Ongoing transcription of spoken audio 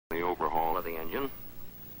the engine,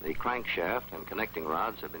 the crankshaft and connecting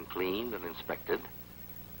rods have been cleaned and inspected,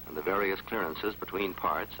 and the various clearances between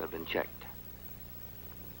parts have been checked.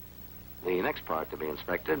 The next part to be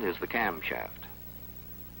inspected is the camshaft.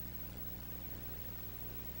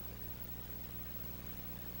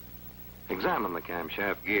 Examine the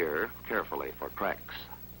camshaft gear carefully for cracks.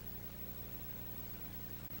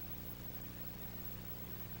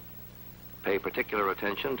 Pay particular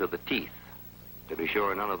attention to the teeth to be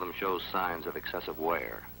sure none of them shows signs of excessive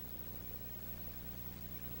wear.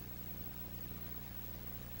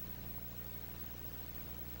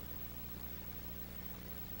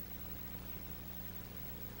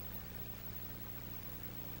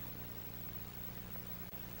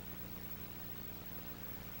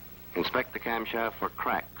 Inspect the camshaft for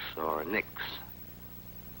cracks or nicks.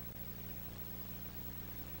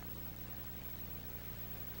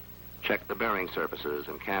 Check the bearing surfaces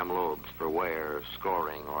and cam lobes for wear,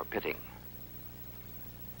 scoring, or pitting.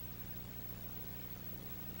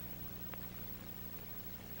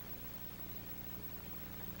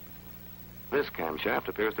 This camshaft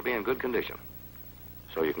appears to be in good condition,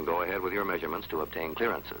 so you can go ahead with your measurements to obtain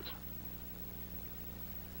clearances.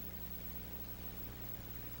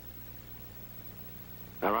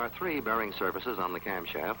 There are 3 bearing surfaces on the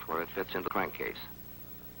camshaft where it fits into the crankcase.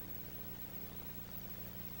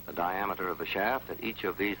 The diameter of the shaft at each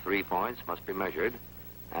of these 3 points must be measured,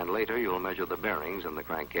 and later you'll measure the bearings in the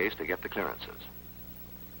crankcase to get the clearances.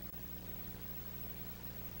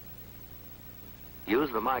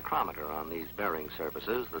 Use the micrometer on these bearing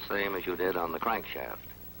surfaces the same as you did on the crankshaft.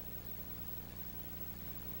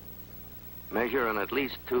 Measure in at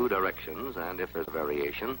least 2 directions, and if there's a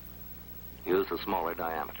variation, use the smaller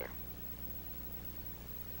diameter.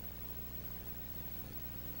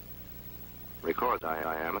 Record the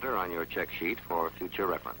diameter on your check sheet for future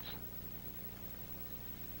reference.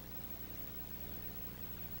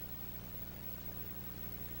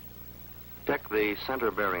 Check the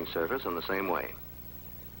center bearing surface in the same way,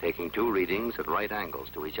 taking 2 readings at right angles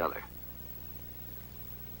to each other.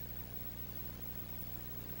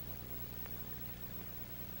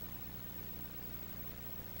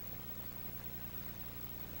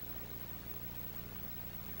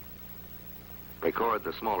 Record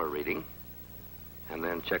the smaller reading, and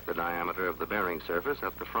then check the diameter of the bearing surface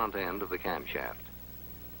at the front end of the camshaft.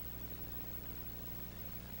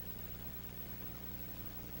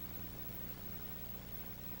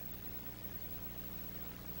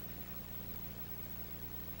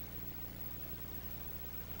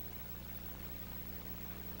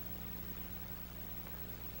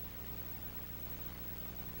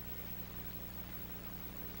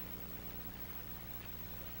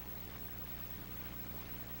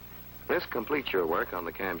 This completes your work on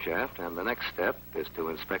the camshaft, and the next step is to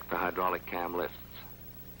inspect the hydraulic cam lifts.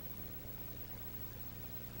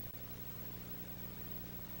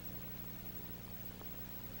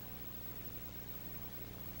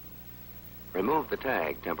 Remove the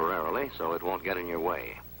tag temporarily so it won't get in your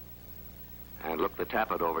way. And look the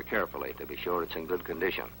tappet over carefully to be sure it's in good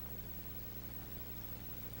condition.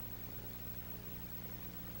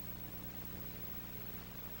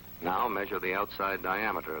 Now measure the outside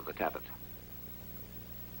diameter of the tappet.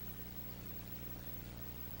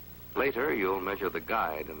 Later, you'll measure the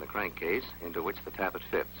guide in the crankcase into which the tappet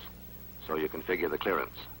fits, so you can figure the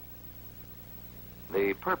clearance.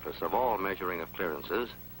 The purpose of all measuring of clearances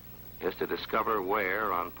is to discover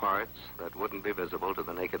wear on parts that wouldn't be visible to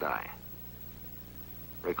the naked eye.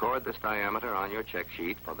 Record this diameter on your check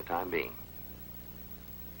sheet for the time being.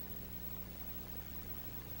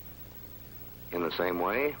 In the same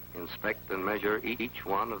way, inspect and measure each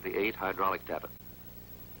one of the 8 hydraulic tappets.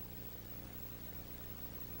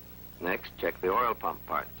 Next, check the oil pump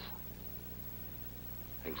parts.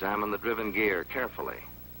 Examine the driven gear carefully,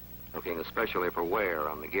 looking especially for wear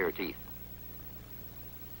on the gear teeth.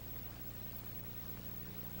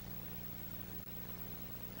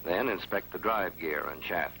 Then inspect the drive gear and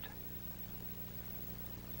shaft.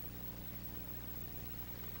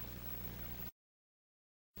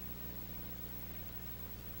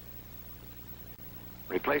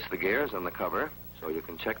 Replace the gears in the cover so you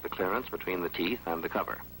can check the clearance between the teeth and the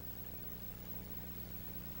cover.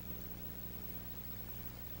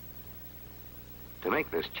 To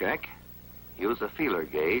make this check, use a feeler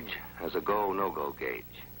gauge as a go-no-go gauge.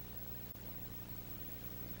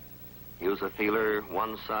 Use a feeler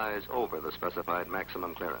 1 size over the specified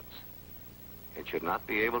maximum clearance. It should not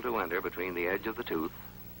be able to enter between the edge of the tooth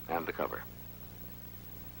and the cover.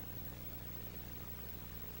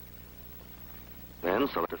 Then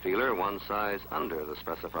select a feeler 1 size under the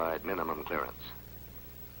specified minimum clearance.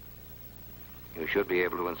 You should be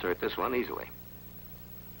able to insert this one easily.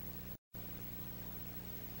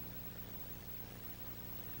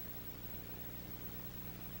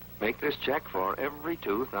 Make this check for every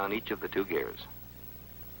tooth on each of the two gears.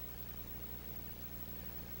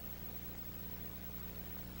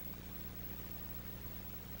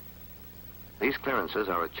 These clearances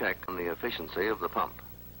are a check on the efficiency of the pump.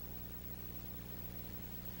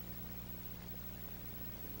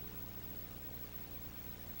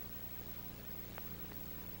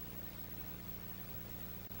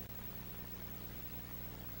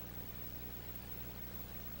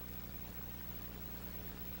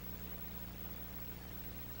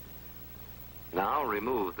 Now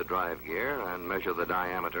remove the drive gear and measure the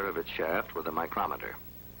diameter of its shaft with a micrometer.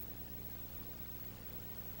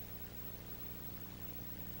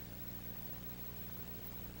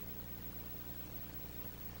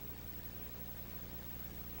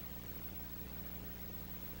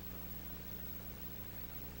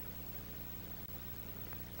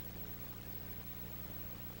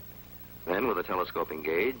 Then, with a telescoping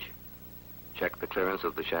gauge, check the clearance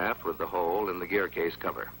of the shaft with the hole in the gear case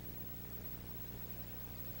cover.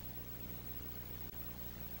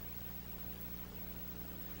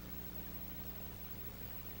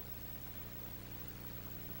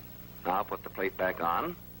 Now put the plate back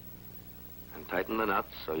on and tighten the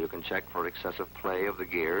nuts so you can check for excessive play of the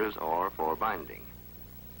gears or for binding.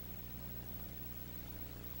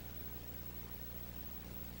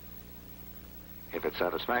 If it's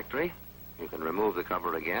satisfactory, you can remove the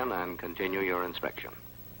cover again and continue your inspection.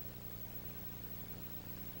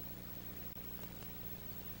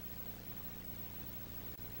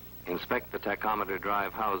 Inspect the tachometer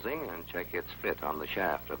drive housing and check its fit on the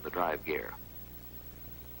shaft of the drive gear.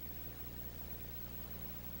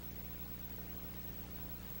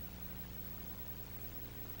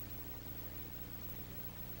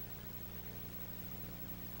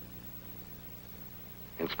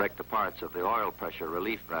 Inspect the parts of the oil pressure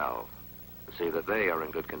relief valve to see that they are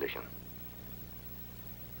in good condition.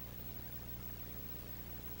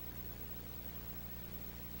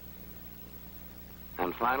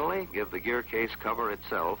 And finally, give the gear case cover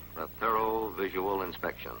itself a thorough visual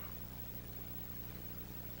inspection.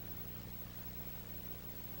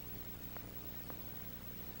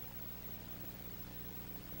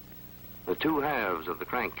 The two halves of the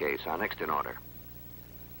crankcase are next in order.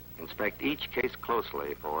 Inspect each case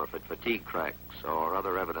closely for fatigue cracks or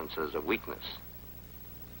other evidences of weakness.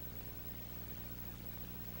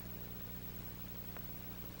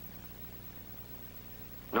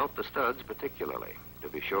 Note the studs particularly to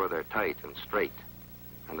be sure they're tight and straight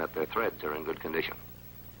and that their threads are in good condition.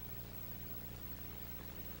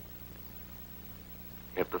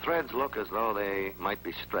 If the threads look as though they might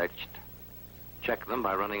be stretched, check them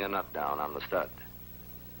by running a nut down on the stud.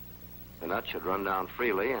 The nut should run down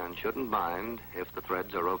freely and shouldn't bind if the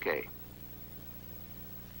threads are okay.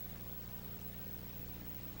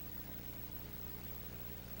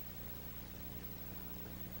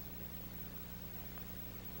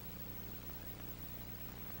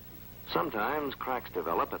 Sometimes cracks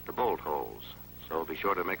develop at the bolt holes, so be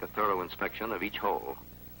sure to make a thorough inspection of each hole.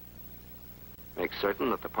 Make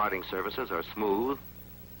certain that the parting surfaces are smooth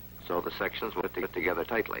so the sections will fit together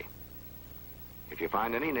tightly. If you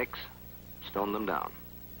find any nicks, stone them down.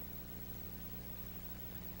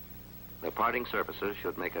 The parting surfaces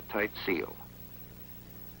should make a tight seal.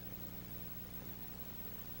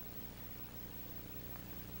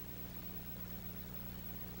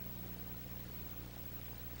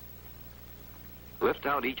 Lift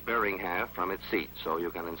out each bearing half from its seat so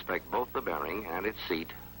you can inspect both the bearing and its seat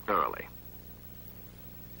thoroughly.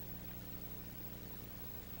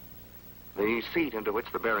 The seat into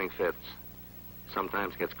which the bearing fits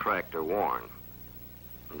sometimes gets cracked or worn,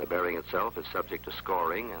 and the bearing itself is subject to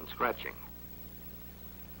scoring and scratching.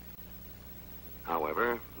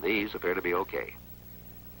 However, these appear to be okay.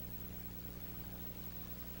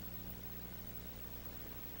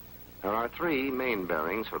 There are 3 main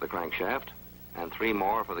bearings for the crankshaft and 3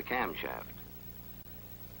 more for the camshaft.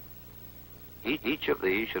 Each of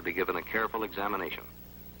these should be given a careful examination.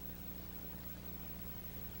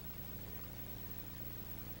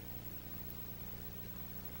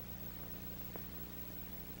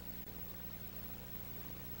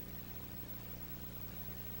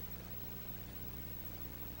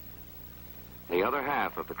 The other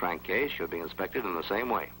half of the crankcase should be inspected in the same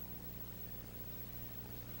way.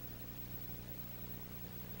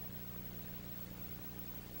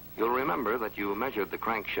 You'll remember that you measured the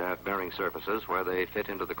crankshaft bearing surfaces where they fit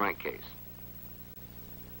into the crankcase.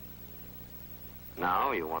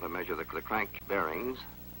 Now you want to measure the crank bearings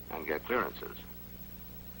and get clearances.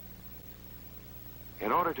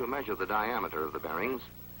 In order to measure the diameter of the bearings,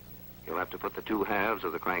 you'll have to put the two halves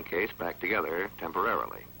of the crankcase back together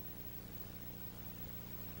temporarily.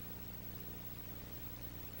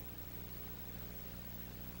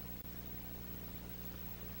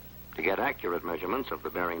 To get accurate measurements of the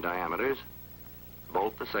bearing diameters,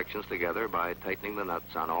 bolt the sections together by tightening the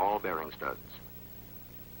nuts on all bearing studs.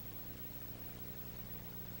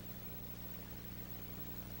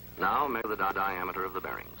 Now measure the diameter of the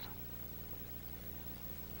bearings.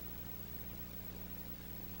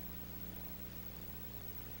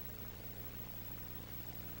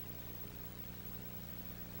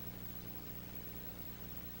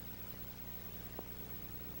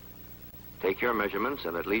 Take your measurements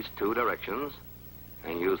in at least two directions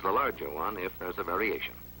and use the larger one if there's a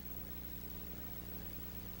variation.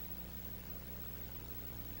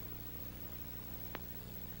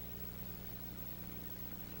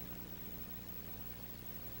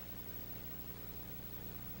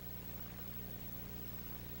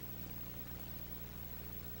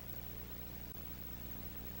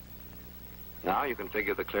 Now you can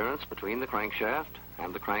figure the clearance between the crankshaft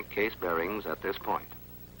and the crankcase bearings at this point.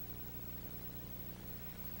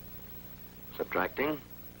 Subtracting,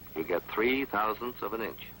 you get 3/1000ths of an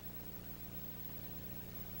inch.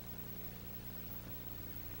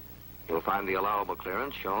 You'll find the allowable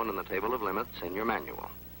clearance shown in the table of limits in your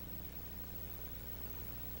manual.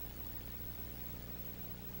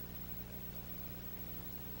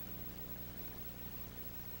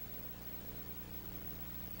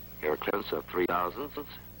 Your clearance of 3/1000ths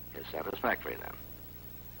is satisfactory then.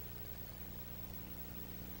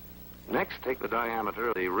 Next, take the diameter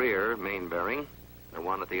of the rear main bearing, the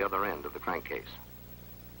one at the other end of the crankcase.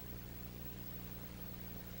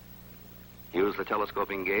 Use the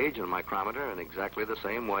telescoping gauge and micrometer in exactly the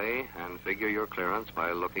same way and figure your clearance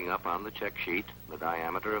by looking up on the check sheet the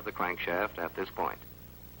diameter of the crankshaft at this point.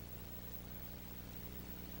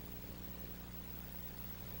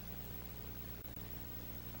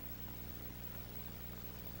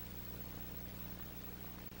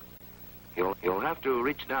 You'll have to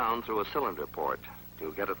reach down through a cylinder port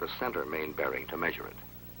to get at the center main bearing to measure it.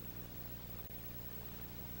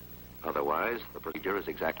 Otherwise, the procedure is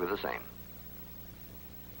exactly the same.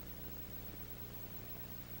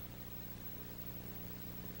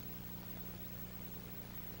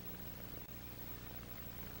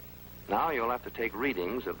 Now you'll have to take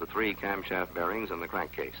readings of the three camshaft bearings in the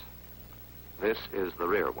crankcase. This is the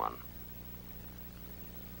rear one.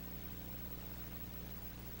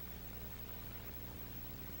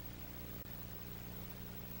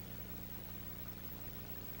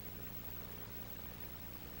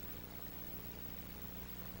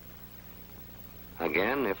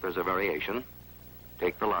 Again, if there's a variation,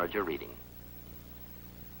 take the larger reading.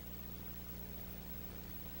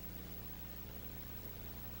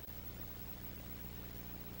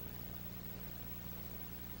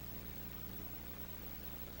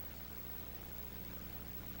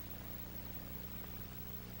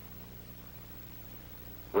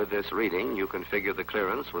 With this reading, you can figure the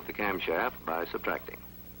clearance with the camshaft by subtracting.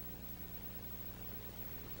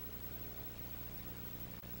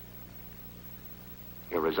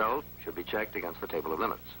 Your result should be checked against the table of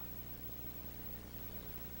limits.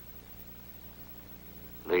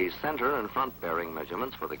 The center and front bearing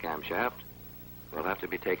measurements for the camshaft will have to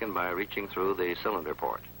be taken by reaching through the cylinder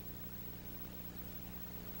port.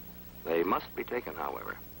 They must be taken,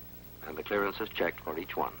 however, and the clearance is checked for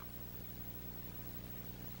each one.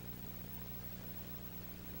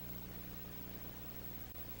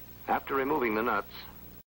 After removing the nuts,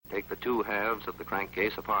 take the two halves of the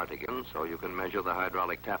crankcase apart again so you can measure the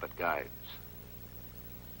hydraulic tappet guides.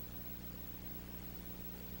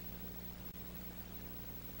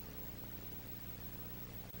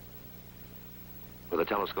 With a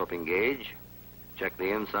telescoping gauge, check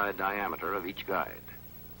the inside diameter of each guide.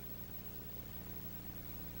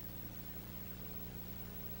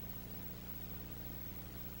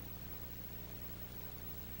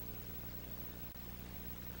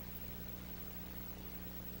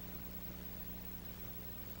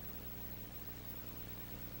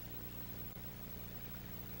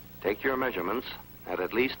 Take your measurements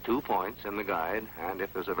at least 2 points in the guide, and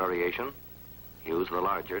if there's a variation, use the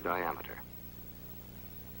larger diameter.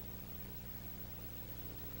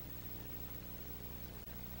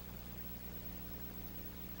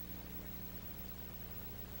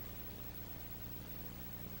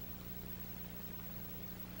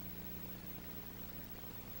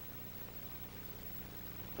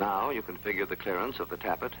 Now you can figure the clearance of the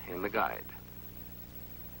tappet in the guide.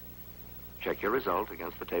 Check your result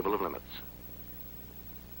against the table of limits.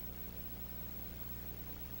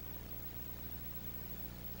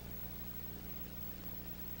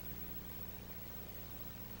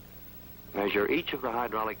 Measure each of the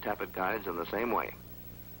hydraulic tappet guides in the same way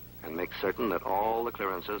and make certain that all the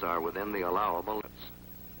clearances are within the allowable limits.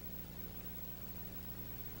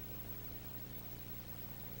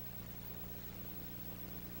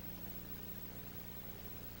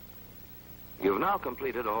 You've now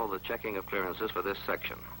completed all the checking of clearances for this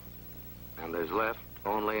section, and there's left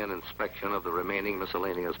only an inspection of the remaining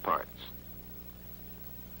miscellaneous parts.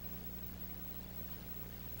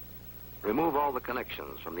 Remove all the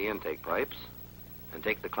connections from the intake pipes and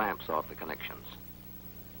take the clamps off the connections.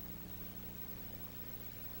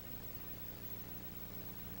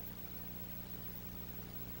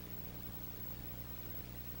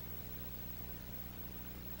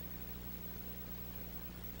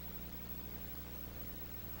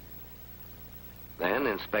 Then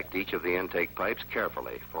inspect each of the intake pipes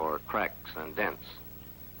carefully for cracks and dents.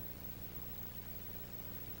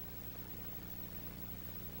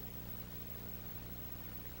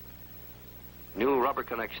 New rubber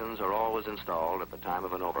connections are always installed at the time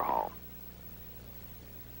of an overhaul.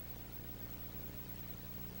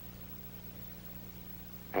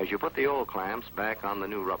 As you put the old clamps back on the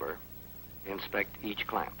new rubber, inspect each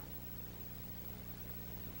clamp.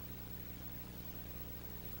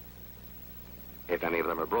 If any of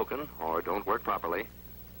them are broken or don't work properly,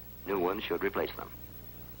 new ones should replace them.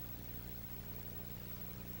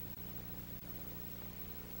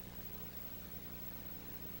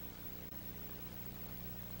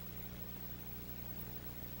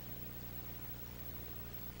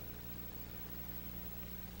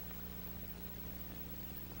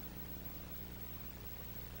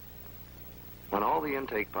 When all the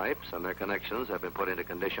intake pipes and their connections have been put into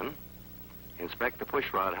condition, inspect the push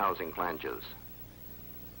rod housing flanges.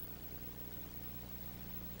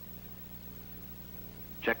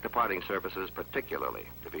 Check the parting surfaces particularly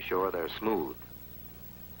to be sure they're smooth.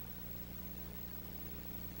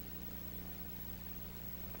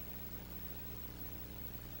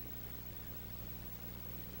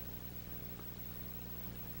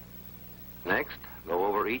 Next, go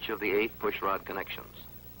over each of the 8 push rod connections.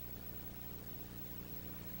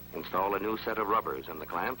 Install a new set of rubbers in the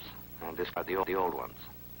clamps and discard the old ones.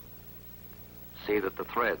 See that the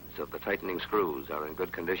threads of the tightening screws are in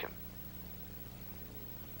good condition.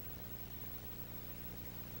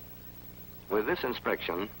 With this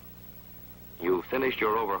inspection, you've finished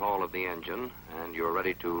your overhaul of the engine and you're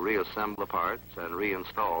ready to reassemble the parts and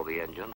reinstall the engine